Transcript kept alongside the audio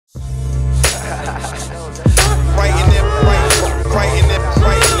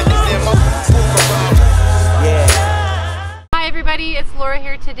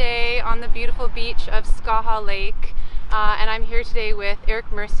beach of Skaha Lake, and I'm here today with Erik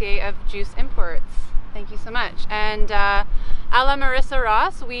Mercier of Juice Imports. Thank you so much. And a la Marissa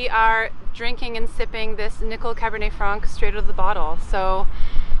Ross, we are drinking and sipping this Nickel Cabernet Franc straight out of the bottle. So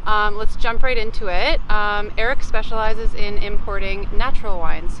let's jump right into it. Erik specializes in importing natural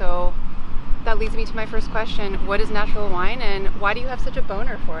wine. So that leads me to my first question. What is natural wine and why do you have such a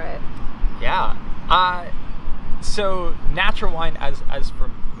boner for it? Yeah. So natural wine, as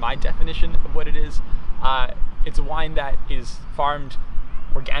for my definition of what it is, it's a wine that is farmed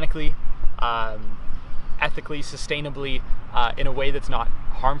organically, ethically, sustainably, in a way that's not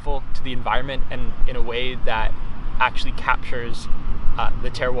harmful to the environment, and in a way that actually captures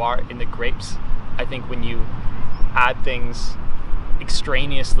the terroir in the grapes. I think when you add things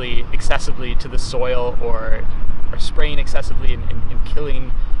extraneously, excessively to the soil, or spraying excessively and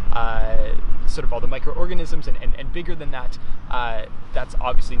killing sort of all the microorganisms and bigger than that, that's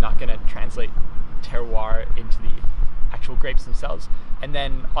obviously not going to translate terroir into the actual grapes themselves. And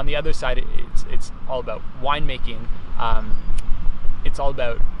then on the other side, it's all about winemaking. It's all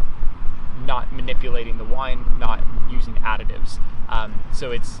about not manipulating the wine, not using additives.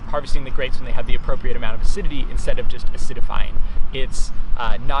 So it's harvesting the grapes when they have the appropriate amount of acidity instead of just acidifying. It's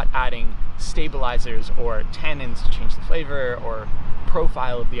not adding stabilizers or tannins to change the flavor or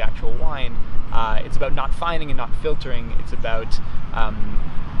profile of the actual wine. It's about not fining and not filtering. It's about,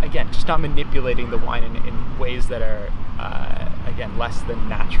 again, just not manipulating the wine in ways that are, again, less than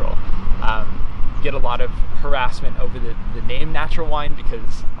natural. Get a lot of harassment over the name natural wine,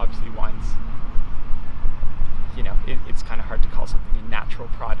 because obviously wines, you know, it's kind of hard to call something a natural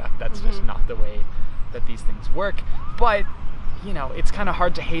product. That's just not the way that these things work. But you know, it's kind of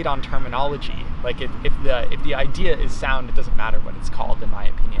hard to hate on terminology. Like if the idea is sound, it doesn't matter what it's called, in my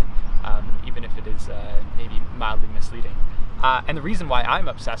opinion, even if it is maybe mildly misleading. And the reason why I'm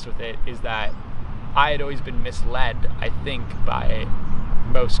obsessed with it is that I had always been misled, I think, by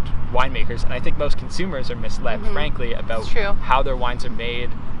most winemakers, and I think most consumers are misled, frankly, about how their wines are made,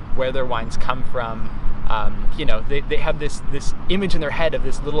 where their wines come from. You know, they have this image in their head of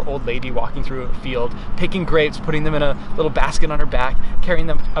this little old lady walking through a field, picking grapes, putting them in a little basket on her back, carrying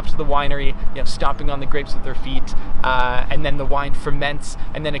them up to the winery, you know, stomping on the grapes with their feet, and then the wine ferments,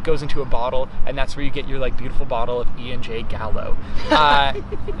 and then it goes into a bottle, and that's where you get your like beautiful bottle of E&J Gallo.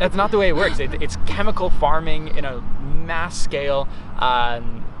 That's not the way it works. It's chemical farming in a mass scale.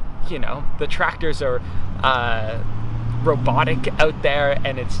 You know, the tractors are robotic out there,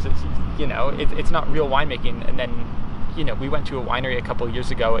 and it's just, you know, it's not real winemaking. And then, you know, we went to a winery a couple of years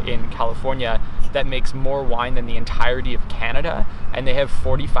ago in California that makes more wine than the entirety of Canada, and they have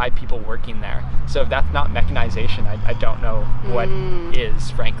 45 people working there. So if that's not mechanization, I don't know what is,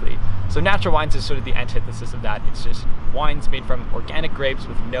 frankly. So natural wines is sort of the antithesis of that. It's just wines made from organic grapes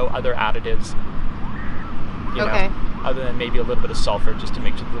with no other additives, you know, other than maybe a little bit of sulfur, just to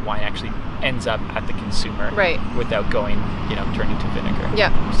make sure that the wine actually ends up at the consumer, without going, you know, turning to vinegar.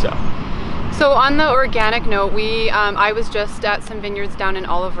 So on the organic note, I was just at some vineyards down in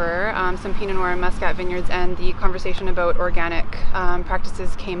Oliver, some Pinot Noir and Muscat vineyards, and the conversation about organic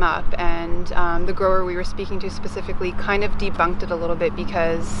practices came up, and the grower we were speaking to specifically kind of debunked it a little bit,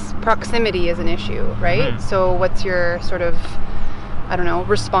 because proximity is an issue, right? So what's your sort of, I don't know,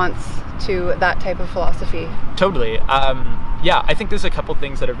 response to that type of philosophy? Totally. Yeah, I think there's a couple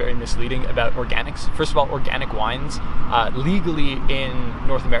things that are very misleading about organics. First of all, organic wines legally in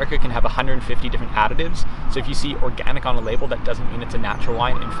North America can have 150 different additives. So if you see organic on a label, that doesn't mean it's a natural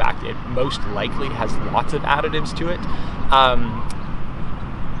wine. In fact, it most likely has lots of additives to it.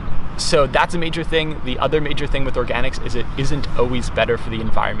 So that's a major thing. The other major thing with organics is it isn't always better for the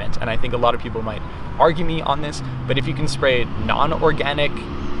environment. And I think a lot of people might argue me on this, but if you can spray non-organic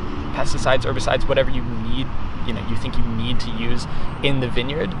pesticides, herbicides, whatever you need, you know, you think you need to use in the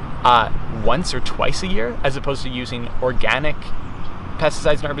vineyard once or twice a year, as opposed to using organic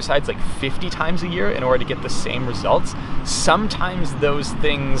pesticides and herbicides like 50 times a year in order to get the same results, sometimes those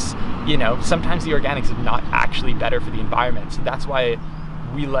things, you know, sometimes the organics is not actually better for the environment. So that's why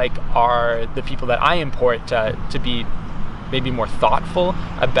we like the people that I import to be maybe more thoughtful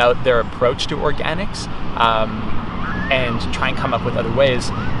about their approach to organics, and try and come up with other ways.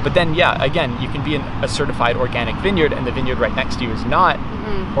 But then, yeah, again, you can be in a certified organic vineyard, and the vineyard right next to you is not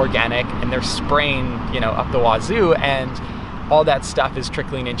organic, and they're spraying, you know, up the wazoo, and all that stuff is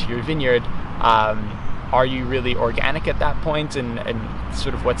trickling into your vineyard. Are you really organic at that point? And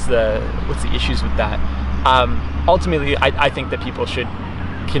sort of what's the issues with that? Ultimately, I think that people should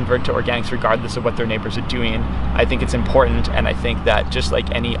convert to organics regardless of what their neighbors are doing. I think it's important, and I think that just like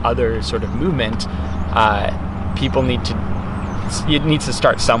any other sort of movement, people need to it needs to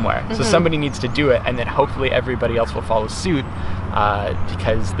start somewhere. So Mm-hmm. somebody needs to do it, and then hopefully everybody else will follow suit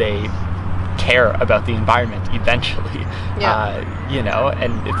because they care about the environment eventually. You know,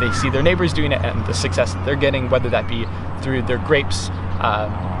 and if they see their neighbors doing it and the success that they're getting, whether that be through their grapes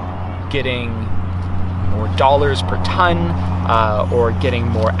getting more dollars per ton or getting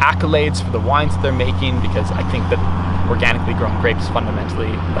more accolades for the wines that they're making, because I think that organically grown grapes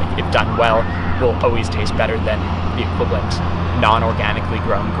fundamentally, like if done well, will always taste better than the equivalent non-organically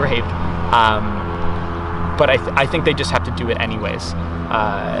grown grape. But I think they just have to do it anyways,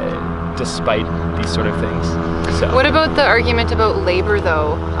 despite these sort of things. So. What about the argument about labor,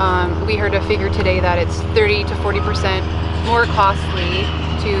 though? We heard a figure today that it's 30 to 40% more costly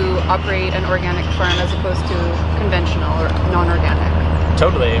to operate an organic farm as opposed to conventional or non-organic.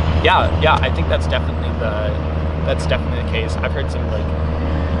 Totally. Yeah. I think that's definitely the case. I've heard some like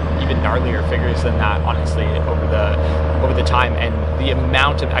even gnarlier figures than that, honestly, over the time, and the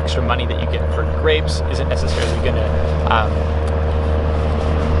amount of extra money that you get for grapes isn't necessarily gonna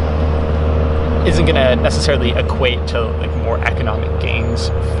necessarily equate to like more economic gains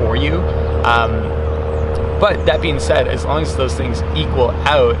for you. But that being said, as long as those things equal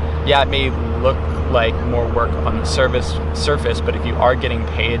out, yeah, it may look like more work on the surface, but if you are getting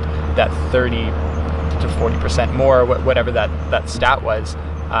paid that 30 to 40% more, whatever that stat was,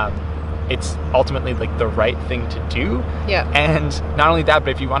 it's ultimately like the right thing to do. Yeah. And not only that,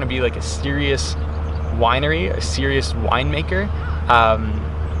 but if you want to be like a serious winery, a serious winemaker,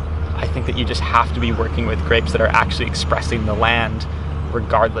 I think that you just have to be working with grapes that are actually expressing the land,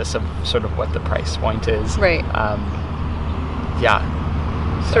 regardless of sort of what the price point is. Right.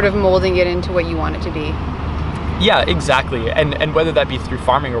 Sort of molding it into what you want it to be. Yeah, exactly. And whether that be through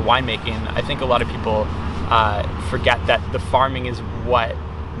farming or winemaking, I think a lot of people forget that the farming is what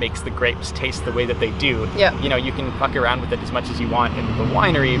makes the grapes taste the way that they do. Yeah. You know, you can fuck around with it as much as you want in the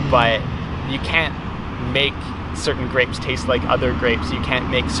winery, but you can't make certain grapes taste like other grapes. You can't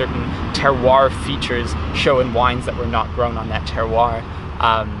make certain terroir features show in wines that were not grown on that terroir.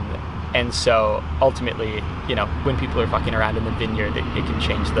 And so ultimately, you know, when people are fucking around in the vineyard, it can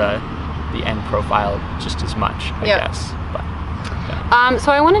change the end profile just as much, I guess. But, yeah.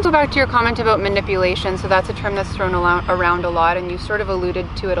 So I want to go back to your comment about manipulation. So that's a term that's thrown around a lot, and you sort of alluded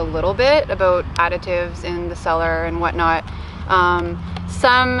to it a little bit about additives in the cellar and whatnot.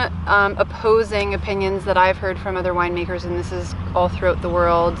 Some opposing opinions that I've heard from other winemakers, and this is all throughout the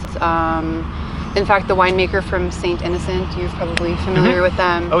world. In fact, the winemaker from St. Innocent, you're probably familiar with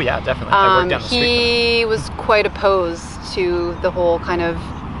them. Oh yeah, definitely. I worked down the street. He was quite opposed to the whole kind of,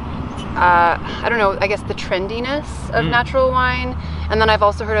 I don't know, I guess the trendiness of natural wine. And then I've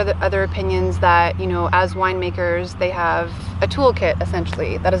also heard other opinions that, you know, as winemakers, they have a toolkit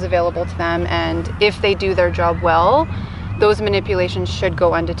essentially that is available to them. And if they do their job well, those manipulations should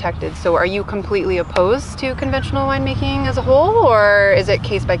go undetected. So are you completely opposed to conventional winemaking as a whole, or is it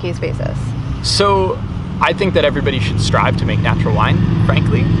case by case basis? So I think that everybody should strive to make natural wine,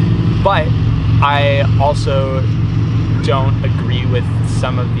 frankly, but I also don't agree with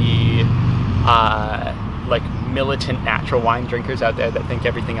some of the like militant natural wine drinkers out there that think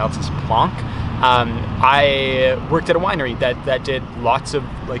everything else is plonk. I worked at a winery that did lots of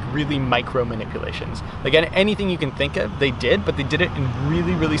like really micro manipulations. Like anything you can think of, they did, but they did it in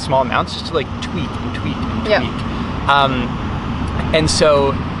really, really small amounts just to like tweak and tweak and tweak. And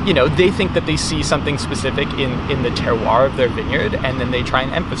so, you know, they think that they see something specific in the terroir of their vineyard, and then they try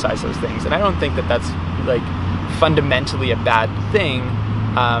and emphasize those things. And I don't think that that's like fundamentally a bad thing.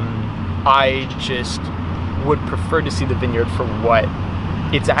 I just would prefer to see the vineyard for what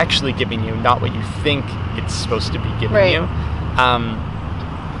it's actually giving you, not what you think it's supposed to be giving you.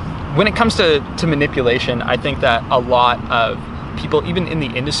 When it comes to manipulation, I think that a lot of people, even in the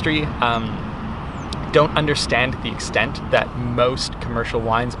industry, don't understand the extent that most commercial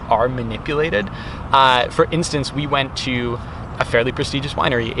wines are manipulated. For instance, we went to a fairly prestigious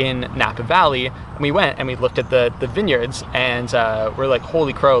winery in Napa Valley, and we went and we looked at the vineyards, and we're like,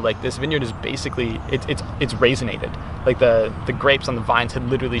 holy crow, like this vineyard is basically, it's raisinated. Like the grapes on the vines had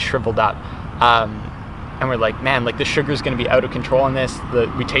literally shriveled up. And we're like, man, like the sugar's gonna be out of control on this.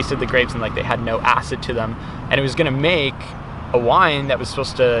 We tasted the grapes and like they had no acid to them, and it was gonna make a wine that was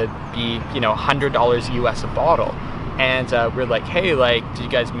supposed to be, you know, $100 US a bottle. And we're like, hey, like, did you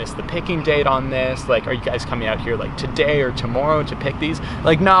guys miss the picking date on this? Like, are you guys coming out here like today or tomorrow to pick these?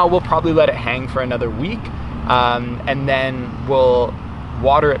 Like, no, we'll probably let it hang for another week, and then we'll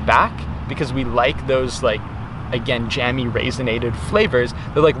water it back because we like those, like, again, jammy raisinated flavors.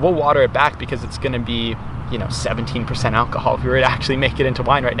 They're like, we'll water it back because it's gonna be 17% alcohol if we were to actually make it into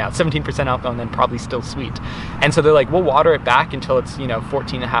wine right now. 17% alcohol and then probably still sweet. And so they're like, we'll water it back until it's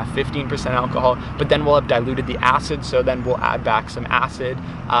 14.5, 15% alcohol, but then we'll have diluted the acid, so then we'll add back some acid.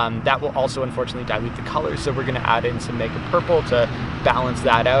 That will also unfortunately dilute the color, so we're going to add in some mega purple to balance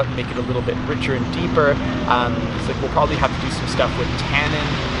that out and make it a little bit richer and deeper. It's like we'll probably have to do some stuff with tannin,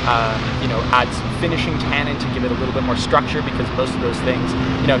 add some finishing tannin to give it a little bit more structure, because most of those things,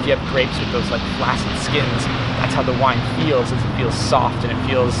 if you have grapes with those like flaccid skins, that's how the wine feels, is it feels soft and it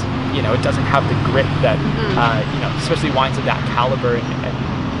feels, it doesn't have the grit that, especially wines of that caliber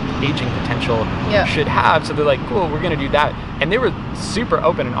and aging potential should have. So they're like, cool, we're going to do that. And they were super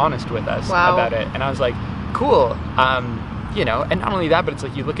open and honest with us about it. And I was like, cool. And not only that, but it's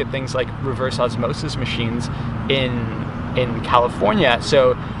like you look at things like reverse osmosis machines in California.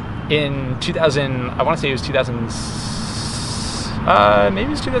 So in 2000, I want to say it was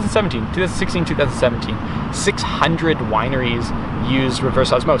 2016, 2017, 600 wineries use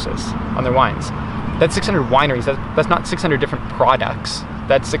reverse osmosis on their wines. That's 600 wineries. That's not 600 different products.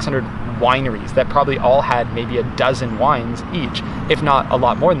 That's 600 wineries that probably all had maybe a dozen wines each, if not a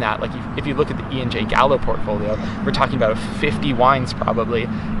lot more than that. Like if you look at the E&J Gallo portfolio, we're talking about 50 wines probably.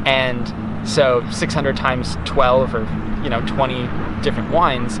 And so 600 times 12 or 20 different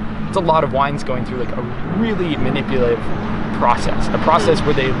wines, it's a lot of wines going through like a really manipulative process. A process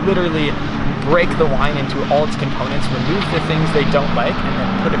where they literally break the wine into all its components, remove the things they don't like, and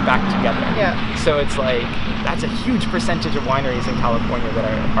then put it back together. Yeah. So it's like, that's a huge percentage of wineries in California that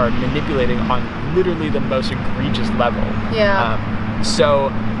are manipulating on literally the most egregious level. Yeah. So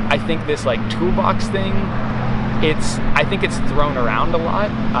I think this like toolbox thing, I think it's thrown around a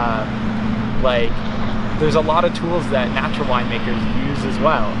lot. There's a lot of tools that natural winemakers use as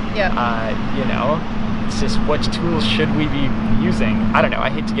well. Yeah. It's just, which tools should we be using? I don't know. I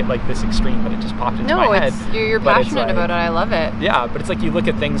hate to get like this extreme, but it just popped into my head. No, you're passionate about it. I love it. Yeah, but it's like you look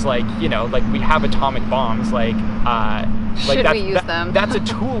at things like, like we have atomic bombs. Should we use them? That's a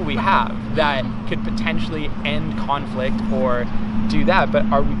tool we have that could potentially end conflict or do that. But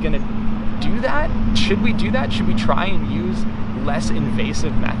are we going to do that? Should we do that? Should we try and use less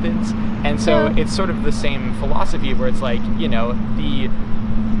invasive methods? And so it's sort of the same philosophy where it's like,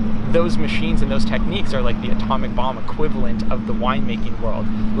 those machines and those techniques are like the atomic bomb equivalent of the winemaking world.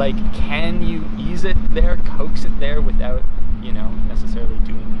 Like, can you ease it there, coax it there without, necessarily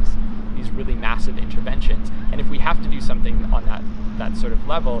doing these really massive interventions? And if we have to do something on that sort of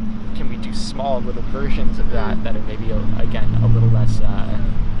level, can we do small little versions of that are maybe, again, a little less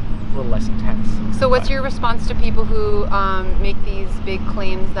intense? So what's your response to people who make these big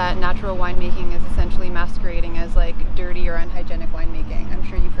claims that natural winemaking is essentially masquerading as like dirty or unhygienic winemaking? I'm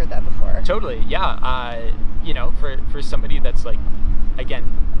sure you've heard that before. Totally, yeah. For somebody that's like,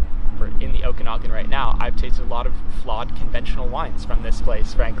 again, in the Okanagan right now, I've tasted a lot of flawed conventional wines from this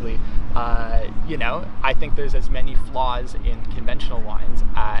place, frankly. I think there's as many flaws in conventional wines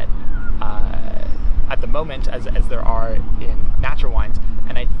at the moment as there are in natural wines.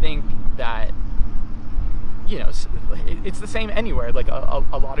 And I think that, it's the same anywhere. Like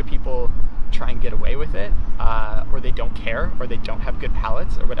a lot of people try and get away with it, or they don't care, or they don't have good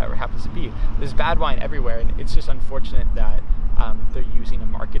palates, or whatever it happens to be. There's bad wine everywhere, and it's just unfortunate that they're using a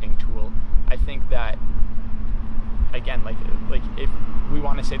marketing tool. I think that, again, like if we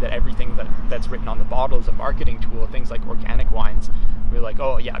want to say that everything that's written on the bottle is a marketing tool, things like organic wines, we're like,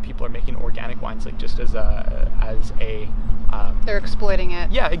 oh yeah, people are making organic wines like just as a they're exploiting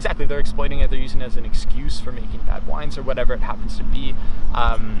it. Yeah, exactly. They're exploiting it. They're using it as an excuse for making bad wines or whatever it happens to be.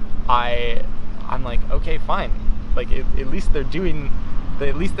 I'm like, okay, fine. Like at least they're doing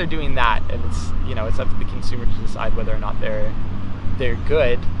that, and it's up to the consumer to decide whether or not they're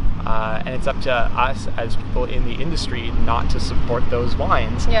good. And it's up to us as people in the industry not to support those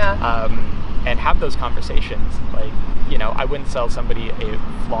wines. Yeah. And have those conversations. Like, I wouldn't sell somebody a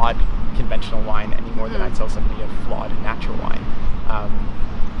flawed conventional wine any more than I'd sell somebody a flawed natural wine.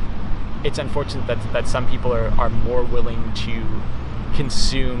 It's unfortunate that some people are more willing to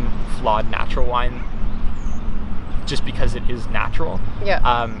consume flawed natural wine just because it is natural.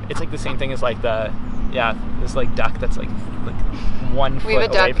 Yeah. It's like the same thing as like this like duck that's like 1 foot away from me. We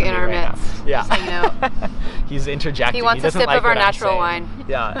have a duck in our midst. Yeah. Just so you know. He's interjecting. He wants a sip of our natural wine.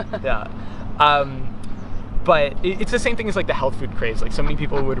 Yeah, yeah. But it's the same thing as like the health food craze. Like so many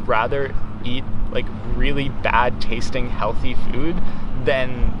people would rather eat like really bad tasting healthy food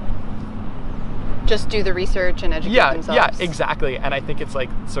than just do the research and educate themselves. Yeah, exactly. And I think it's like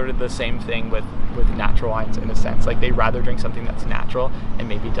sort of the same thing with natural wines in a sense. Like they rather drink something that's natural and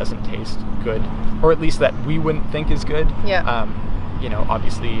maybe doesn't taste good, or at least that we wouldn't think is good. Yeah.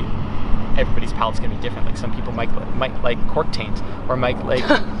 Obviously everybody's palate's gonna be different. Like some people might like cork taint, or might like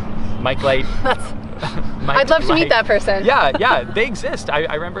That's. I'd love to meet that person. Yeah, they exist.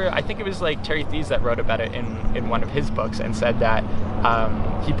 I remember, I think it was like Terry Thies that wrote about it in one of his books, and said that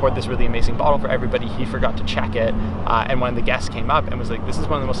he poured this really amazing bottle for everybody. He forgot to check it, and one of the guests came up and was like, "This is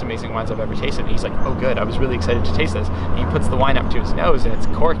one of the most amazing wines I've ever tasted." And he's like, "Oh, good. I was really excited to taste this." And he puts the wine up to his nose, and it's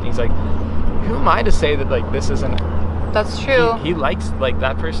corked. And he's like, "Who am I to say that like this isn't?" That's true. He likes, like,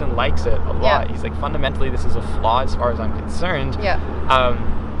 that person likes it a lot. Yeah. He's like, fundamentally, this is a flaw as far as I'm concerned. Yeah.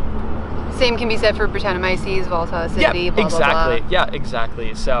 Same can be said for Brettanomyces, volatile acidity, yeah, blah, exactly. blah, blah. Yeah,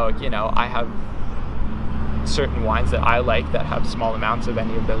 exactly. So, you know, I have certain wines that I like that have small amounts of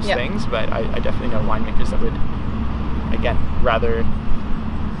any of those things, but I definitely know winemakers that would, again, rather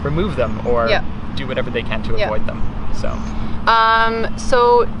remove them or do whatever they can to avoid them. So.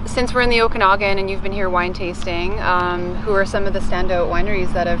 So since we're in the Okanagan and you've been here wine tasting, who are some of the standout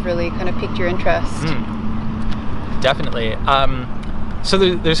wineries that have really kind of piqued your interest? Definitely. So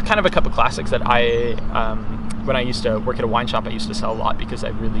there's kind of a couple classics that I, when I used to work at a wine shop, I used to sell a lot because I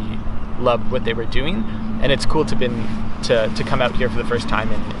really loved what they were doing. And it's cool to come out here for the first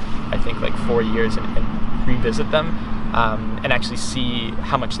time in, I think, like 4 years and revisit them, and actually see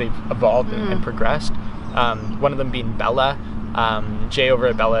how much they've evolved and progressed. One of them being Bella. Jay over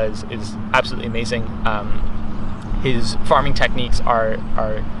at Bella is absolutely amazing. His farming techniques are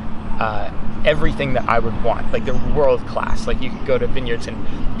everything that I would want. Like, they're world class. Like, you could go to vineyards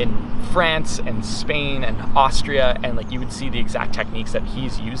in France and Spain and Austria, and like you would see the exact techniques that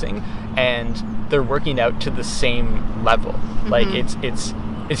he's using, and they're working out to the same level. Like, it's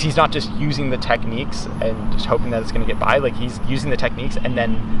he's not just using the techniques and just hoping that it's going to get by. Like, he's using the techniques, and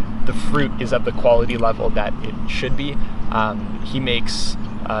then the fruit is of the quality level that it should be. He makes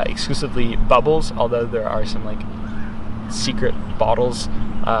exclusively bubbles, although there are some like secret bottles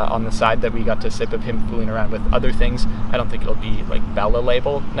on the side that we got to sip of him fooling around with other things. I don't think it'll be like Bella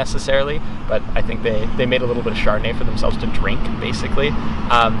label necessarily, but I think they made a little bit of Chardonnay for themselves to drink, basically.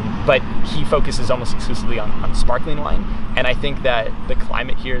 But he focuses almost exclusively on sparkling wine, and I think that the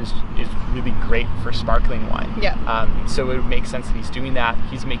climate here is really great for sparkling wine. Yeah. So it would make sense that he's doing that.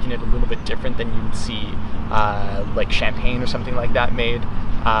 He's making it a little bit different than you would see like champagne or something like that made.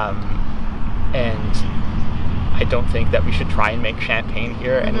 And I don't think that we should try and make champagne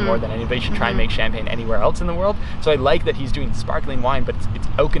here any more than anybody should try and make champagne anywhere else in the world. So I like that he's doing sparkling wine, but it's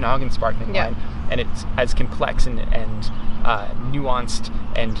Okanagan sparkling wine, and it's as complex and nuanced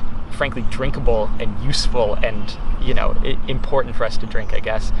and frankly drinkable and useful and, you know, important for us to drink, I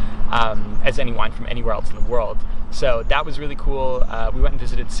guess, as any wine from anywhere else in the world. So that was really cool. We went and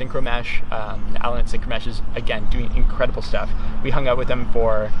visited Synchromesh. Alan at Synchromesh is, again, doing incredible stuff. We hung out with him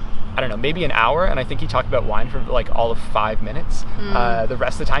for, I don't know, maybe an hour, and I think he talked about wine for like all of 5 minutes. The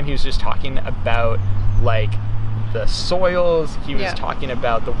rest of the time he was just talking about like the soils. He was talking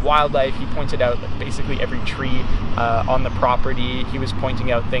about the wildlife. He pointed out like basically every tree on the property. He was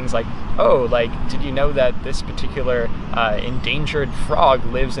pointing out things like, oh, like, did you know that this particular endangered frog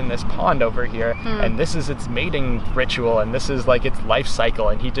lives in this pond over here, and this is its mating ritual, and this is like its life cycle.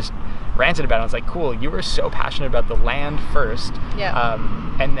 And he just ranted about it. I was like, cool, you were so passionate about the land first,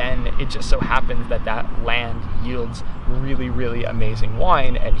 and then it just so happens that that land yields really, really amazing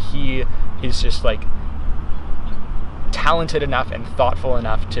wine, and he is just like talented enough and thoughtful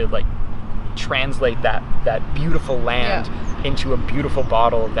enough to like translate that beautiful land into a beautiful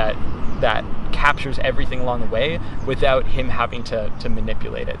bottle that captures everything along the way without him having to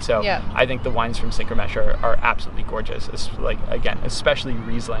manipulate it. So I think the wines from Synchromesh are absolutely gorgeous. It's like, again, especially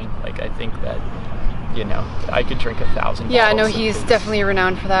Riesling. Like, I think that, you know, I could drink 1,000 bottles. I know he's definitely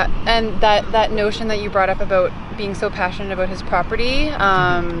renowned for that. And that notion that you brought up about being so passionate about his property,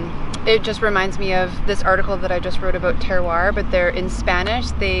 it just reminds me of this article that I just wrote about terroir, but they're in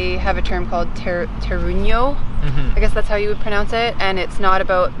Spanish. They have a term called terruño. I guess that's how you would pronounce it. And it's not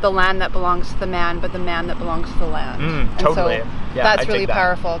about the land that belongs to the man, but the man that belongs to the land. Totally. And so that's really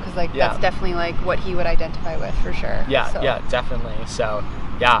powerful, because like that's definitely like what he would identify with for sure. Yeah, definitely. So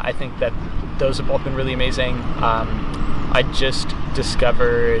yeah, I think that those have both been really amazing. I just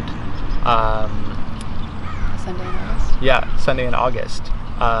discovered Sunday in August. Yeah, Sunday in August.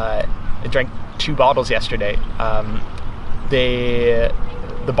 I drank 2 bottles yesterday.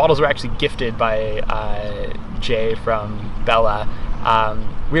 The bottles were actually gifted by Jay from Bella.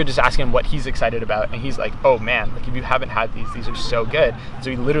 We were just asking him what he's excited about, and he's like, oh man, like, if you haven't had these are so good. So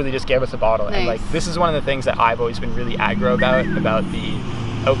he literally just gave us a bottle. And like, this is one of the things that I've always been really aggro about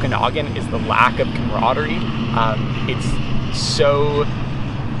the Okanagan, is the lack of camaraderie. It's so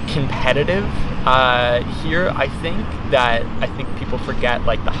competitive here. I think people forget,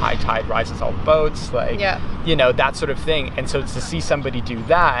 like, the high tide rises all boats, like, you know, that sort of thing. And so to see somebody do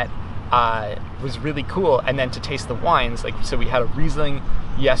that was really cool. And then to taste the wines, like, so we had a Riesling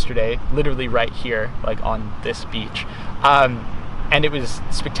yesterday, literally right here, like on this beach, and it was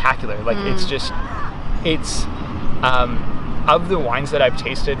spectacular. Like, it's of the wines that I've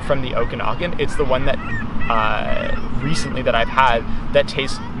tasted from the Okanagan, it's the one that recently that I've had that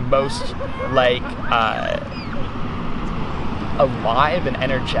tastes most like alive and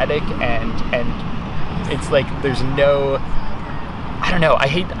energetic, and it's like there's no, I don't know, I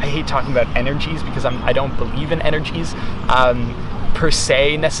hate talking about energies because I don't believe in energies per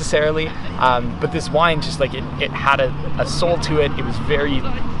se necessarily, but this wine just, like, it had a soul to it. It was very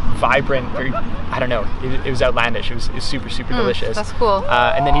vibrant, very, I don't know, it was outlandish. It was super delicious. That's cool.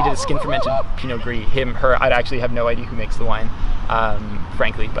 And then he did a skin fermented Pinot Gris. Her, I'd actually have no idea who makes the wine,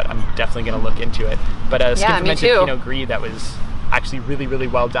 frankly, but I'm definitely going to look into it. But a skin fermented Pinot Gris that was actually really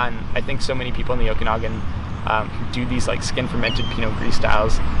well done. I think so many people in the Okanagan who do these, like, skin fermented Pinot Gris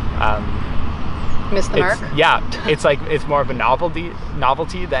styles miss the mark. Yeah, it's like, it's more of a novelty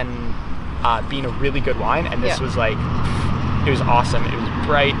than being a really good wine. And this was like, it was awesome. It was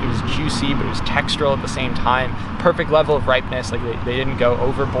bright, it was juicy, but it was textural at the same time. Perfect level of ripeness. Like, they didn't go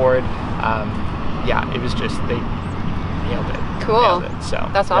overboard. Yeah, it was just, they nailed it. Cool. Nailed it. So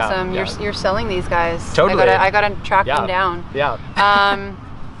that's awesome. Yeah. You're selling these guys. Totally. I gotta track them down. Yeah.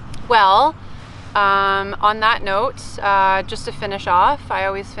 Well, on that note, just to finish off, I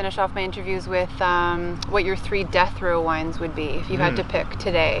always finish off my interviews with what your 3 death row wines would be if you had to pick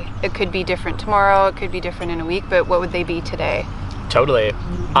today. It could be different tomorrow, it could be different in a week, but what would they be today? Totally.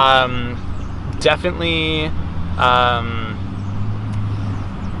 Definitely,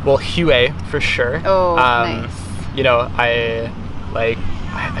 well, Huey for sure. Oh, nice. You know, I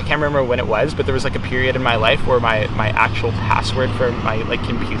can't remember when it was, but there was, like, a period in my life where my actual password for my, like,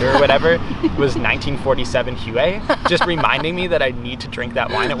 computer or whatever was 1947 Huey, just reminding me that I need to drink that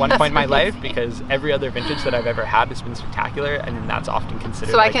wine at one point in my life, because every other vintage that I've ever had has been spectacular, and that's often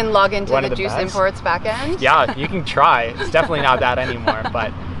considered, so, like, I can log into the Juice best. Imports backend? Yeah, you can try. It's definitely not that anymore,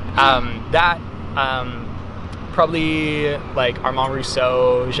 but probably, like, Armand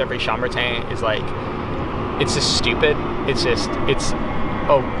Rousseau, Gevrey Chambertin is, like, it's just stupid. It's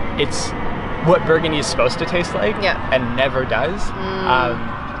what Burgundy is supposed to taste like, and never does.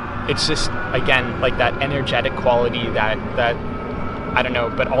 It's just, again, like, that energetic quality, that I don't know,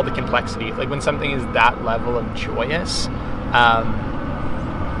 but all the complexity. Like, when something is that level of joyous,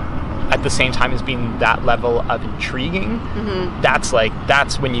 at the same time as being that level of intriguing, that's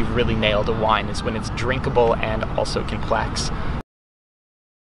when you've really nailed a wine, is when it's drinkable and also complex.